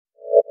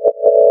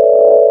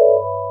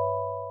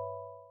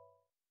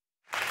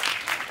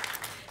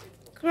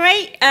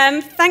Great.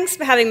 Thanks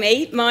for having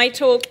me. My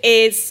talk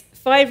is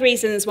 5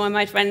 reasons why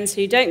my friends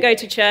who don't go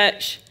to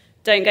church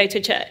don't go to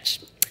church.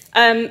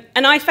 And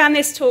I found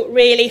this talk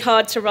really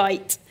hard to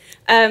write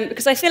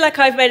because I feel like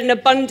I've read an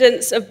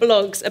abundance of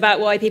blogs about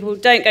why people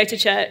don't go to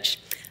church.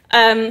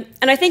 And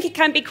I think it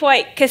can be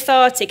quite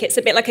cathartic. It's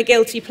a bit like a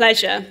guilty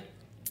pleasure.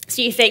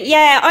 So you think,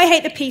 yeah, I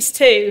hate the peace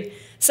too.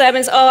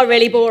 Sermons are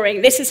really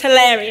boring. This is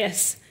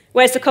hilarious.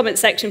 Where's the comment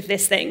section for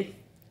this thing?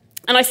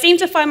 And I seem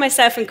to find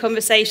myself in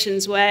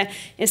conversations where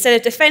instead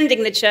of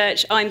defending the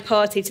church, I'm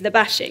party to the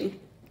bashing.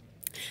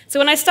 So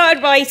when I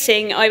started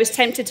writing, I was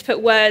tempted to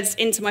put words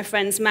into my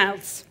friends'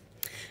 mouths.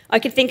 I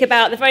could think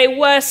about the very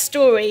worst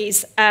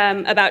stories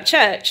about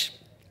church,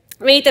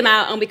 read them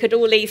out, and we could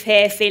all leave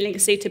here feeling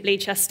suitably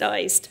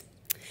chastised.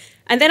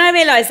 And then I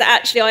realised that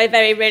actually I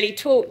very rarely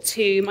talk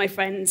to my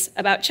friends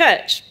about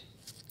church,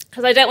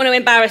 because I don't want to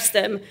embarrass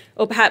them,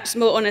 or perhaps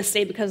more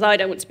honestly, because I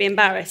don't want to be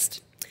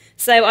embarrassed.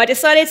 So I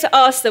decided to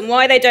ask them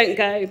why they don't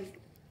go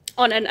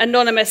on an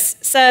anonymous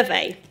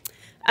survey.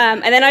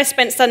 And then I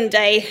spent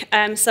Sunday,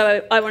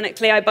 so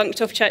ironically I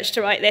bunked off church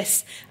to write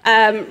this,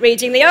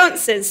 reading the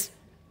answers.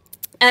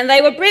 And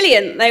they were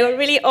brilliant. They were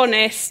really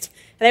honest,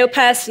 they were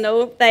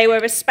personal, they were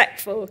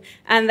respectful,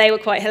 and they were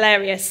quite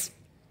hilarious.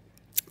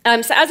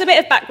 So as a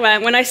bit of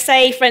background, when I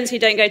say friends who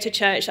don't go to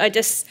church, I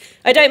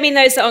don't mean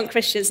those that aren't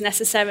Christians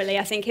necessarily.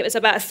 I think it was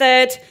about a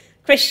third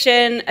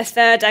Christian, a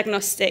third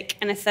agnostic,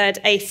 and a third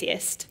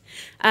atheist.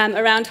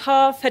 Around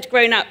half had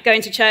grown up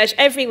going to church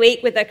every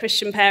week with their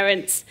Christian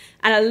parents,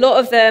 and a lot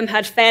of them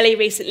had fairly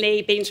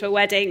recently been to a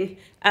wedding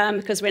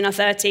because we're in our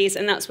 30s,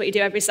 and that's what you do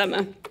every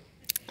summer.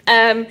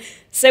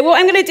 So what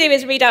I'm going to do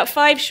is read out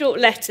 5 short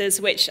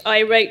letters which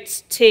I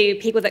wrote to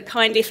people that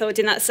kindly filled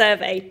in that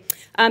survey.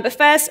 But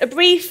first, a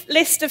brief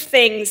list of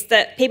things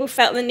that people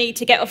felt the need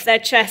to get off their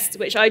chest,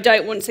 which I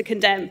don't want to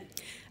condemn.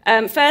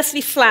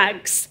 Firstly,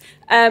 flags.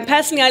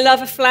 Personally, I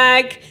love a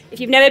flag.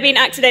 If you've never been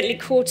accidentally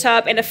caught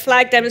up in a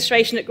flag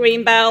demonstration at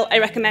Greenbelt, I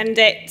recommend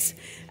it.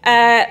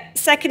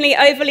 Secondly,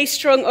 overly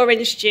strong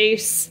orange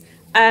juice.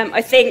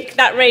 I think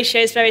that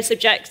ratio is very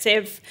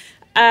subjective.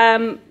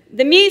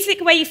 The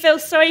music where you feel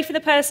sorry for the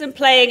person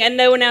playing and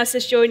no one else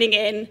is joining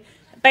in,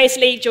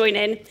 basically join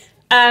in.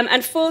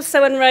 And fourth,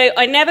 someone wrote,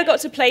 I never got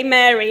to play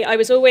Mary. I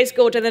was always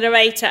Gordon the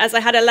narrator as I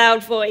had a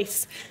loud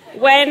voice.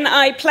 When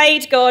I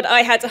played God,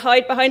 I had to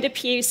hide behind a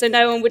pew so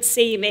no one would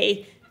see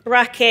me.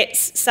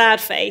 Brackets,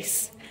 sad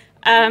face.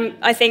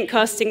 I think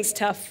casting's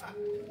tough.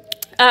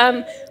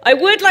 I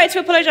would like to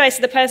apologise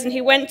to the person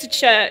who went to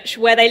church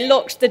where they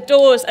locked the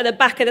doors at the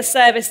back of the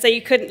service so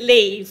you couldn't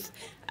leave.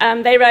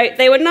 They wrote,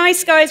 they were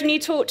nice guys when you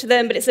talked to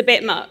them, but it's a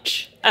bit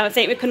much. I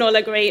think we can all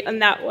agree on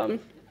that one.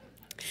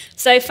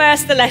 So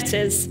first, the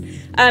letters.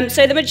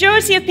 So the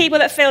majority of people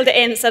that filled it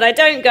in said, I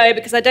don't go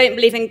because I don't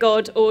believe in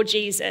God or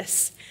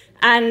Jesus.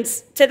 And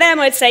to them,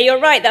 I'd say,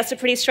 you're right, that's a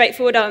pretty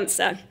straightforward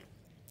answer.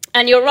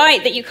 And you're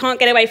right that you can't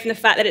get away from the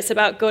fact that it's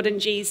about God and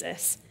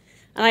Jesus.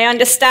 And I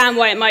understand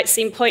why it might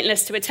seem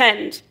pointless to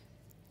attend.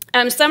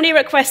 Somebody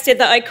requested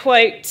that I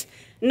quote,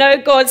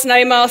 no gods,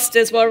 no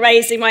masters, while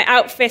raising my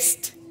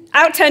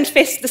outturned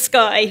fist to the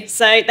sky.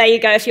 So there you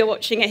go if you're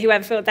watching it,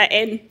 whoever filled that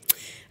in.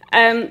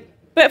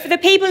 But for the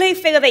people who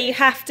feel that you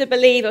have to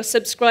believe or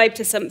subscribe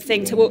to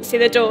something to walk through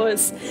the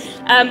doors,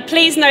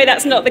 please know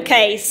that's not the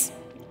case.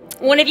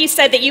 One of you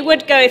said that you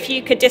would go if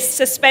you could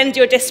suspend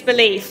your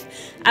disbelief.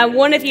 And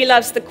one of you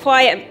loves the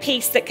quiet and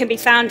peace that can be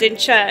found in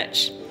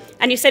church.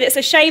 And you said it's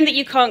a shame that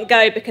you can't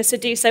go because to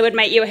do so would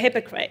make you a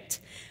hypocrite.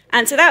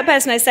 And to that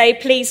person I say,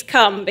 please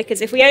come,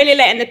 because if we only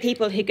let in the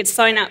people who could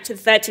sign up to the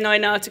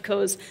 39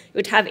 articles, we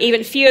would have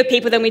even fewer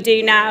people than we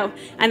do now,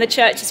 and the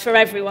church is for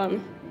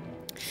everyone.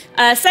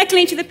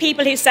 Secondly, to the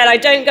people who said, I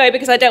don't go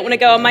because I don't want to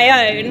go on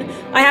my own,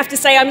 I have to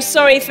say I'm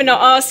sorry for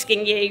not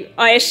asking you.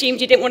 I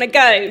assumed you didn't want to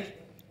go.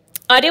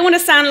 I didn't want to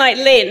sound like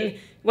Lynn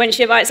when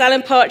she invites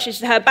Alan Partridge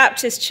to her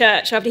Baptist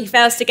church after he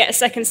fails to get a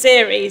second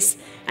series,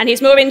 and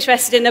he's more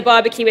interested in the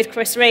barbecue with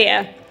Chris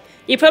Rea.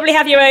 You probably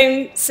have your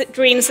own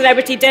dream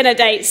celebrity dinner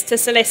dates to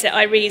solicit,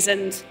 I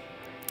reasoned.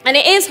 And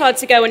it is hard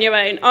to go on your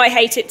own. I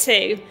hate it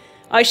too.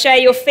 I share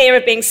your fear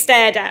of being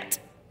stared at.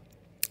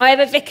 I have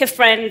a vicar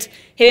friend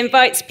who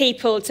invites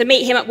people to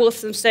meet him at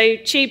Walthamstow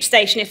tube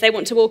station if they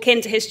want to walk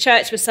into his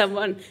church with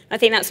someone. I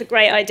think that's a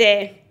great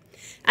idea.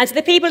 And to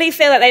the people who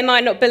feel that they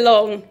might not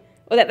belong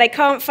or that they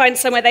can't find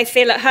somewhere they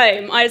feel at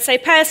home, I would say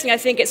personally I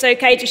think it's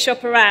okay to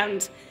shop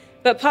around.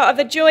 But part of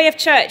the joy of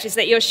church is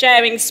that you're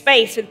sharing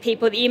space with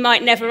people that you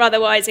might never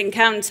otherwise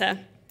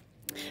encounter.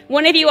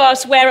 One of you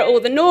asked, where are all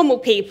the normal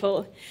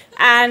people?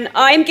 And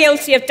I'm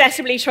guilty of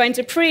desperately trying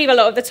to prove a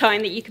lot of the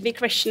time that you can be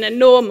Christian and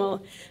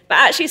normal. But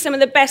actually some of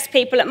the best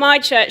people at my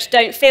church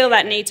don't feel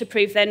that need to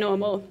prove they're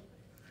normal.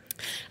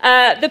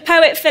 The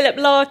poet Philip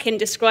Larkin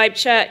described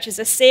church as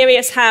a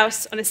serious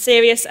house on a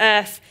serious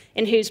earth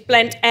in whose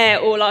blent air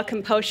all our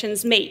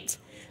compulsions meet.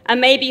 And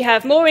maybe you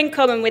have more in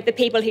common with the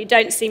people who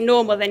don't seem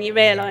normal than you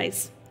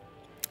realise.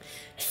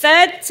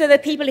 Third, to the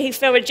people who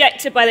feel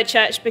rejected by the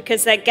church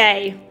because they're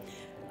gay.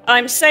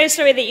 I'm so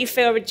sorry that you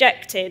feel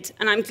rejected,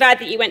 and I'm glad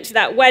that you went to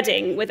that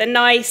wedding with a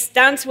nice,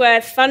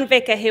 down-to-earth, fun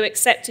vicar who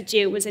accepted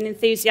you, was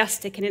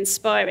enthusiastic and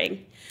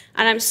inspiring.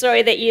 And I'm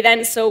sorry that you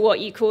then saw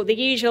what you call the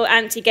usual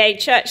anti-gay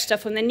church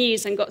stuff on the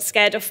news and got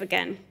scared off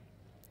again.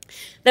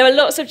 There are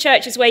lots of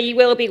churches where you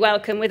will be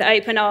welcome with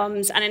open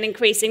arms, and an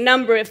increasing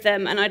number of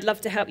them, and I'd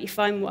love to help you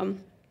find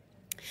one.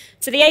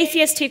 To the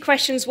atheist who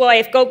questions why,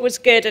 if God was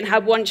good and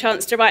had one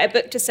chance to write a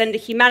book to send to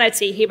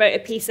humanity, he wrote a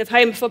piece of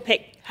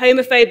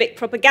homophobic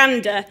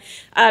propaganda,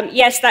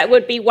 yes, that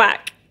would be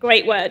whack,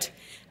 great word.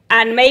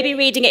 And maybe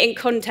reading it in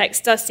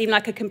context does seem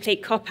like a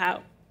complete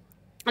cop-out.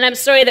 And I'm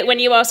sorry that when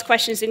you asked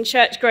questions in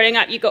church growing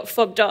up, you got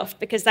fobbed off,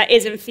 because that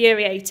is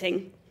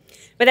infuriating.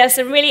 But there's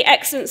some really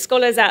excellent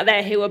scholars out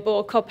there who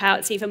abhor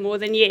cop-outs even more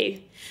than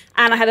you.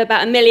 And I have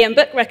about 1 million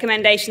book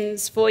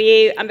recommendations for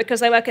you, and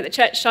because I work at the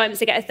Church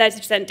Times, I get a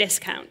 30%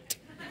 discount.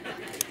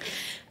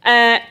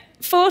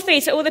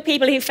 Fourthly, to all the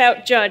people who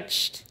felt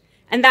judged,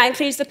 and that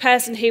includes the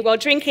person who, while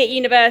drinking at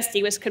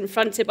university, was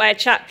confronted by a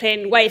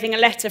chaplain waving a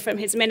letter from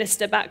his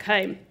minister back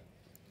home.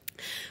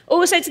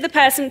 Also to the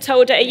person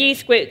told at a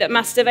youth group that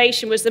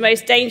masturbation was the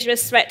most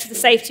dangerous threat to the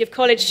safety of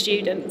college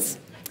students.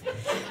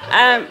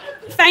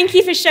 Thank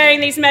you for sharing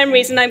these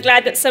memories, and I'm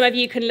glad that some of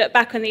you can look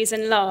back on these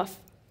and laugh.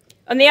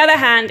 On the other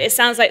hand, it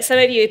sounds like some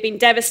of you have been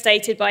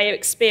devastated by your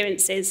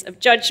experiences of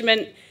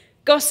judgment,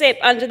 gossip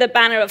under the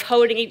banner of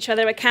holding each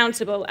other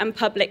accountable, and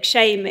public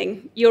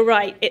shaming. You're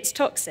right, it's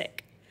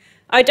toxic.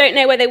 I don't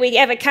know whether we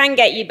ever can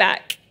get you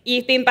back.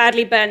 You've been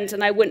badly burned,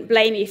 and I wouldn't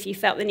blame you if you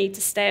felt the need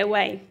to stay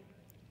away.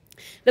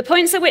 The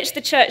points at which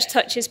the church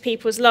touches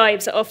people's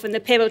lives are often the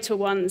pivotal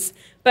ones: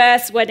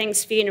 births,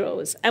 weddings,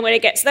 funerals. And when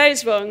it gets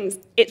those wrong,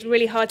 it's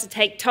really hard to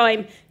take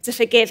time to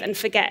forgive and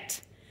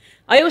forget.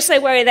 I also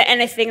worry that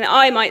anything that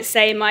I might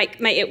say might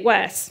make it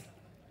worse.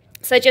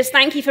 So just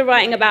thank you for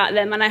writing about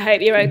them, and I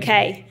hope you're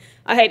okay.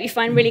 I hope you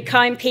find really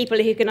kind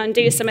people who can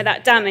undo some of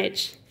that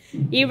damage.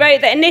 You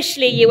wrote that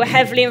initially you were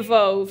heavily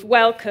involved,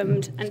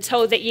 welcomed, and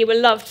told that you were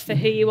loved for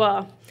who you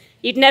are.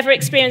 You'd never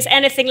experienced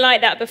anything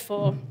like that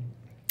before.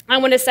 I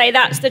want to say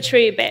that's the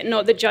true bit,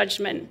 not the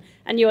judgment,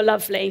 and you're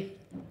lovely.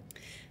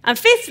 And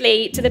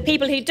fifthly, to the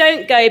people who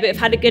don't go but have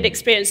had a good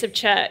experience of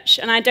church,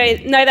 and I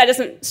don't know that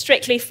doesn't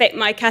strictly fit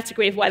my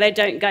category of why they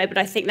don't go, but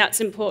I think that's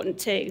important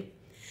too.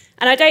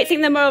 And I don't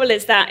think the moral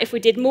is that if we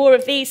did more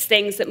of these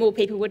things, that more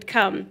people would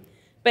come.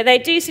 But they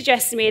do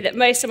suggest to me that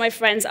most of my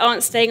friends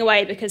aren't staying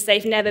away because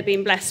they've never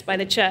been blessed by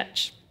the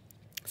church.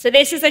 So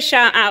this is a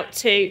shout out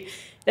to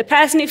the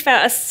person who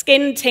felt a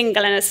skin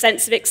tingle and a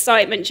sense of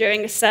excitement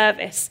during a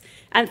service.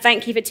 And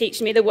thank you for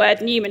teaching me the word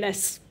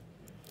numinous.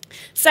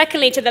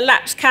 Secondly, to the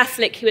lapsed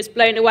Catholic who was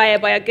blown away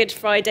by a Good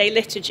Friday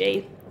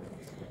liturgy.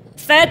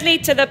 Thirdly,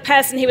 to the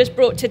person who was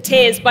brought to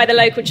tears by the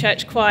local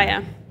church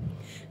choir.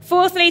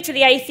 Fourthly, to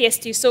the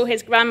atheist who saw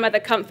his grandmother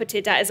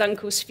comforted at his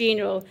uncle's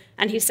funeral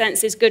and who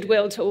senses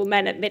goodwill to all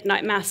men at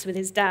midnight mass with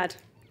his dad.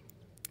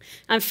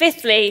 And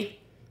fifthly,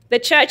 the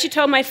church who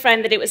told my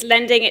friend that it was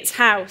lending its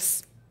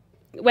house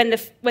when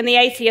the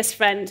atheist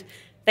friend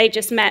they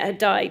just met had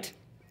died.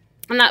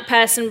 And that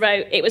person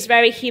wrote, "It was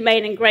very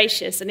humane and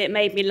gracious, and it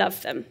made me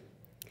love them."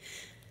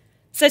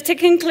 So to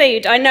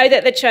conclude, I know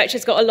that the church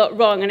has got a lot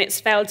wrong, and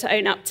it's failed to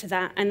own up to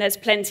that, and there's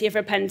plenty of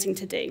repenting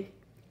to do.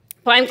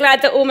 But I'm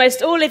glad that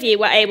almost all of you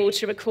were able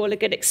to recall a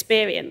good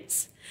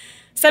experience.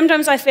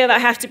 Sometimes I feel that I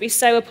have to be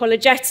so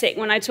apologetic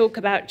when I talk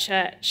about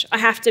church. I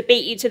have to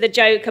beat you to the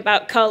joke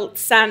about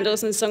cults,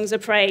 sandals, and songs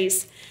of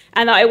praise,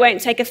 and that I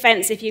won't take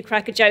offence if you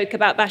crack a joke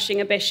about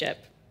bashing a bishop.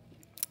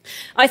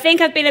 I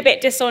think I've been a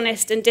bit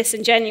dishonest and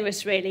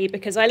disingenuous, really,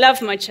 because I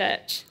love my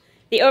church.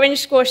 The orange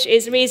squash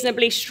is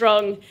reasonably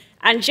strong,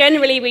 and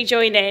generally we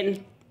join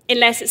in,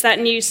 unless it's that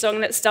new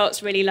song that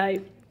starts really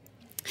low.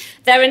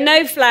 There are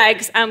no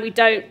flags, and we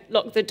don't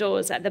lock the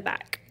doors at the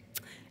back.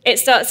 It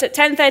starts at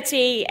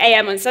 10:30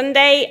 a.m. on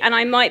Sunday, and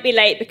I might be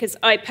late because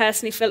I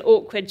personally feel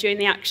awkward during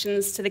the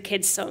actions to the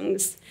kids'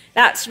 songs.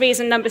 That's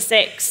reason number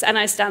 6, and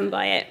I stand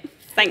by it.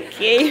 Thank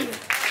you.